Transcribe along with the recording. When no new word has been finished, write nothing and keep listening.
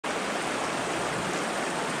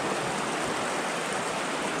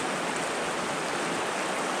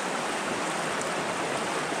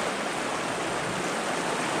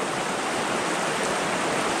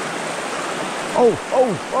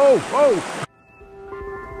oh.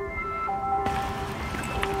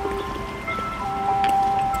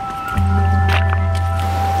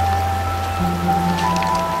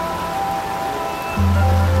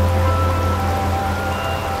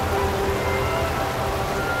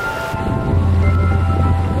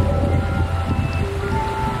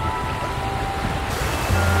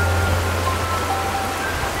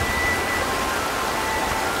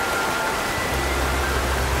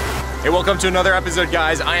 Hey, welcome to another episode,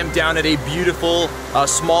 guys. I am down at a beautiful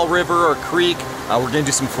small river or creek. We're gonna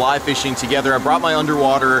do some fly fishing together. I brought my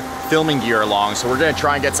underwater filming gear along, so we're gonna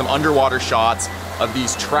try and get some underwater shots of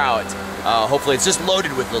these trout. Hopefully it's just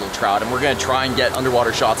loaded with little trout, and we're gonna try and get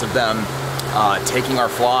underwater shots of them taking our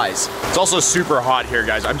flies. It's also super hot here,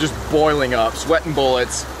 guys. I'm just boiling up, sweating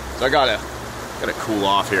bullets, so I gotta cool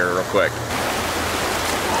off here real quick.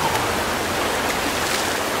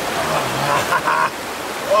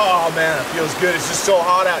 Oh man, it feels good. It's just so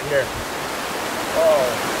hot out here. Oh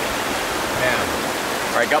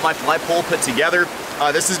man. All right, got my fly pole put together.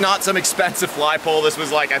 This is not some expensive fly pole. This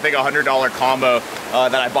was like, I think, a $100 combo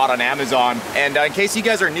that I bought on Amazon. And in case you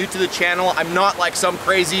guys are new to the channel, I'm not like some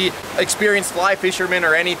crazy experienced fly fisherman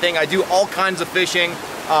or anything. I do all kinds of fishing,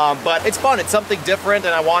 but it's fun. It's something different,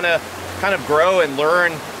 and I want to kind of grow and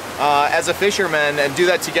learn as a fisherman and do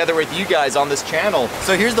that together with you guys on this channel.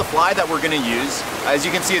 So here's the fly that we're gonna use. As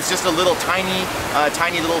you can see, it's just a little tiny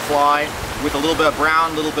little fly with a little bit of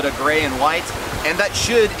brown, a little bit of gray and white, and that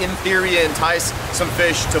should, in theory, entice some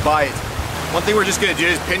fish to bite. One thing we're just gonna do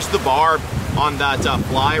is pinch the barb on that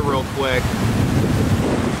fly real quick.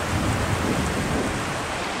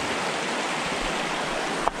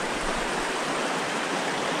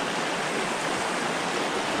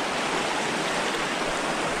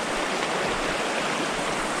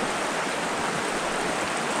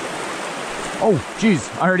 Oh, geez,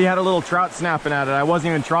 I already had a little trout snapping at it. I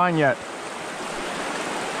wasn't even trying yet.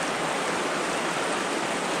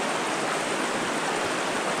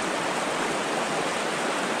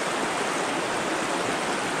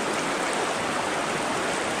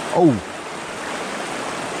 Oh.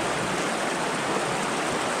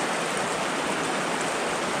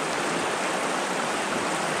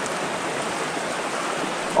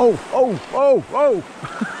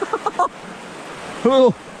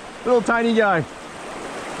 Oh. Little tiny guy.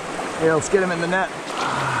 Here, let's get him in the net.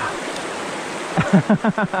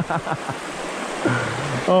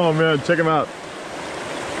 Oh man, check him out.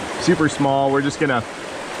 Super small. We're gonna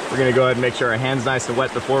go ahead and make sure our hand's nice and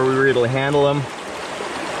wet before we were able to handle him.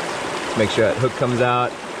 Let's make sure that hook comes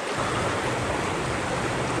out.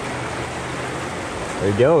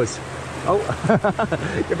 There he goes. Oh,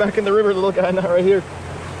 get back in the river, little guy, not right here.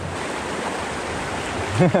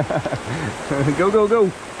 Go, go,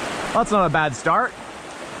 go. That's not a bad start.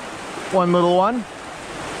 One little one.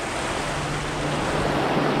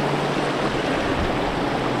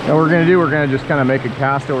 Now what we're gonna do, we're gonna just kind of make a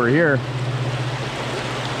cast over here.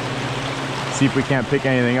 See if we can't pick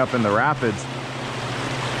anything up in the rapids.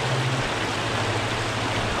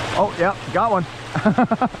 Oh, yeah, got one.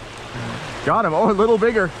 Got him. Oh, a little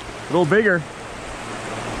bigger. A little bigger.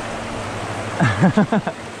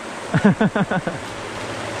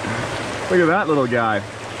 Look at that little guy.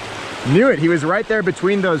 Knew it, he was right there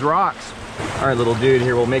between those rocks. All right, little dude,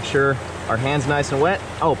 here, we'll make sure our hand's nice and wet.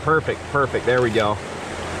 Oh, perfect, perfect, there we go.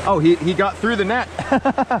 Oh, he got through the net.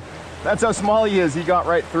 That's how small he is, he got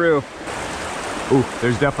right through. Ooh,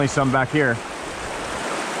 there's definitely some back here.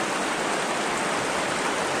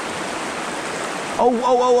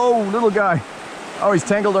 Oh, little guy. Oh, he's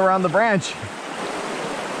tangled around the branch.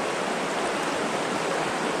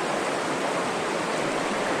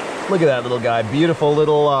 Look at that little guy, beautiful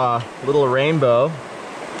little rainbow.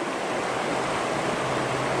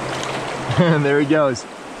 And there he goes.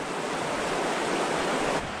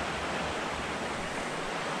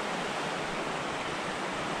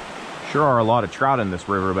 Sure are a lot of trout in this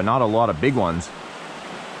river, but not a lot of big ones.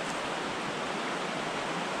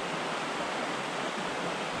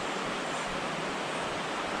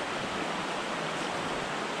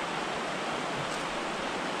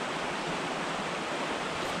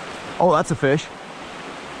 Oh, that's a fish.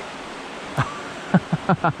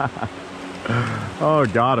 Oh,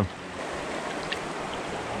 got him.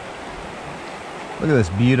 Look at this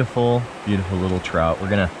beautiful, beautiful little trout. We're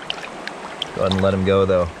gonna go ahead and let him go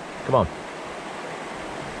though. Come on.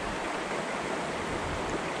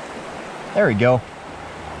 There we go.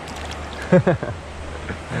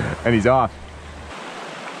 And he's off.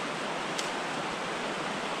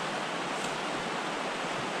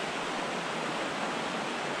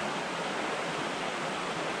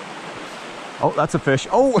 Oh, that's a fish.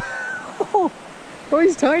 Oh, Oh,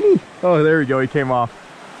 he's tiny. Oh, there we go. He came off.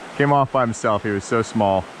 Came off by himself. He was so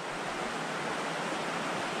small.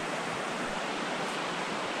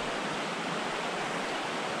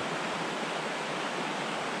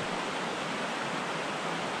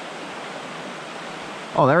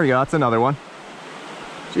 Oh, there we go. That's another one.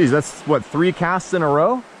 Jeez, that's what, 3 casts in a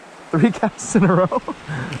row? 3 casts in a row?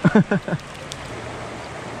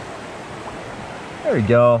 There we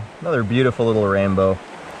go. Another beautiful little rainbow.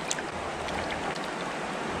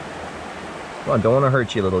 Come on, don't want to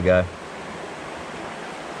hurt you, little guy.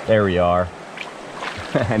 There we are.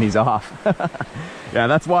 And he's off. Yeah,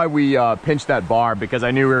 that's why we pinched that bar, because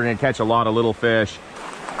I knew we were going to catch a lot of little fish.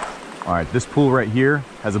 All right, this pool right here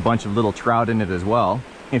has a bunch of little trout in it as well.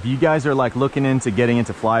 If you guys are like looking into getting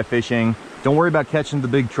into fly fishing, don't worry about catching the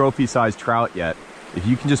big trophy-sized trout yet. If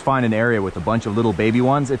you can just find an area with a bunch of little baby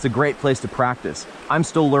ones, it's a great place to practice. I'm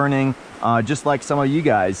still learning, just like some of you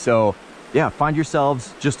guys. So yeah, find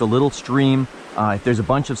yourselves just a little stream. If there's a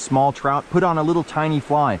bunch of small trout, put on a little tiny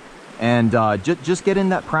fly and just get in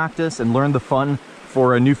that practice and learn the fun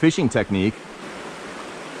for a new fishing technique.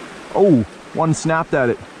 Oh, one snapped at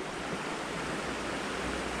it.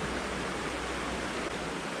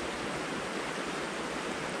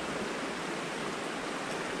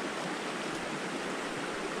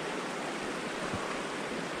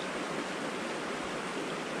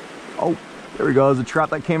 Oh, there we go. There's a trout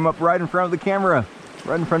that came up right in front of the camera,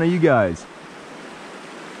 right in front of you guys.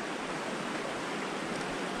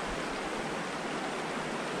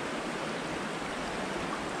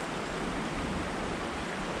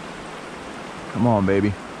 Come on,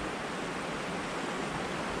 baby.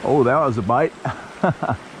 Oh, that was a bite.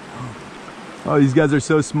 Oh, these guys are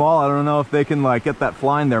so small. I don't know if they can like get that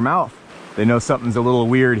fly in their mouth. They know something's a little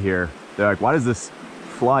weird here. They're like, why does this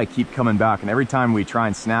fly keep coming back? And every time we try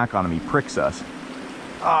and snack on him, he pricks us.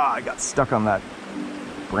 Ah, I got stuck on that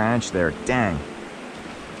branch there. Dang.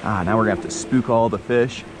 Ah, now we're gonna have to spook all the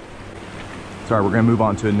fish. Sorry, we're gonna move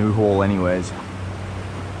on to a new hole anyways.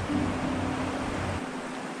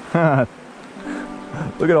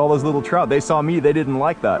 Look at all those little trout. They saw me, they didn't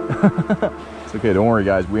like that. It's okay, don't worry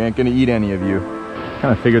guys, we ain't gonna eat any of you.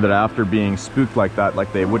 Kind of figured that after being spooked like that,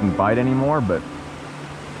 like they wouldn't bite anymore, but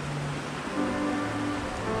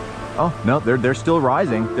oh, no, they're still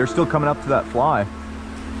rising. They're still coming up to that fly.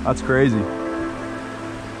 That's crazy.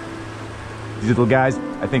 These little guys,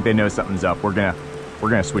 I think they know something's up. We're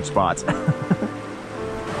gonna switch spots.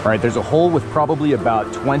 All right, there's a hole with probably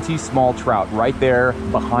about 20 small trout right there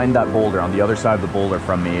behind that boulder on the other side of the boulder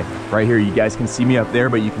from me. Right here, you guys can see me up there,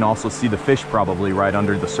 but you can also see the fish probably right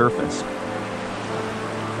under the surface.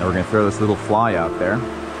 Now we're gonna throw this little fly out there.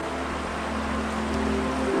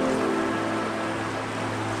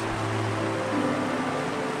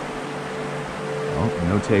 Oh,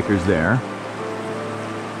 no takers there.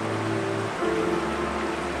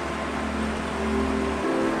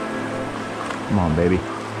 Come on, baby.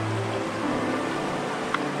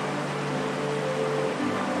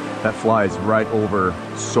 That fly is right over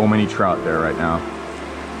so many trout there right now.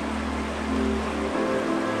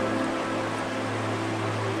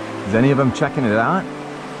 Is any of them checking it out?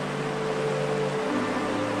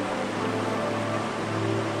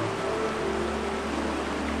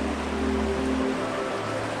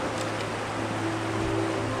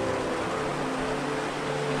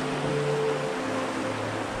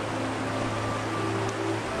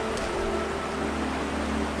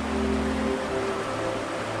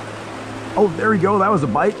 Oh, there we go. That was a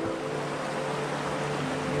bite.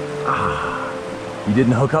 Ah, he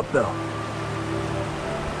didn't hook up though.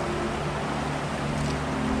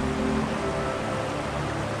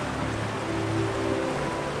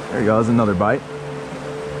 There you go. That's another bite.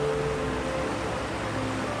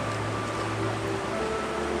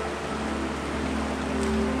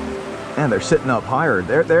 Man, they're sitting up higher.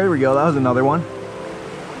 There we go. That was another one.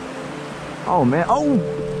 Oh man.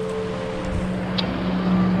 Oh.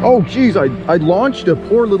 Oh geez, I launched a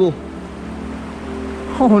poor little,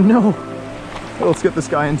 oh no. Well, let's get this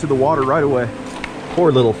guy into the water right away.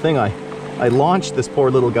 Poor little thing, I launched this poor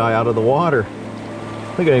little guy out of the water.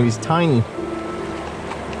 Look at him, he's tiny.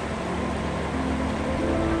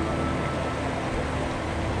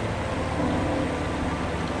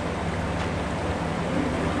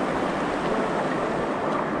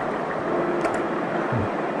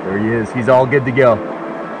 There he is, he's all good to go.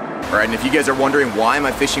 All right, and if you guys are wondering why am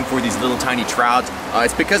I fishing for these little tiny trout,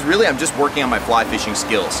 it's because really I'm just working on my fly fishing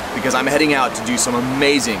skills, because I'm heading out to do some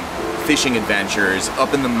amazing fishing adventures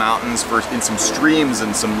up in the mountains, in some streams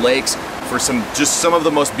and some lakes, for some of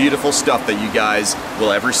the most beautiful stuff that you guys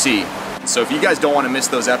will ever see. So if you guys don't want to miss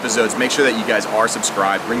those episodes, make sure that you guys are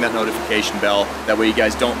subscribed, ring that notification bell, that way you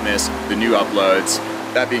guys don't miss the new uploads.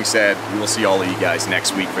 That being said, we will see all of you guys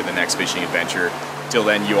next week for the next fishing adventure. Till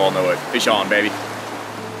then, you all know it. Fish on, baby.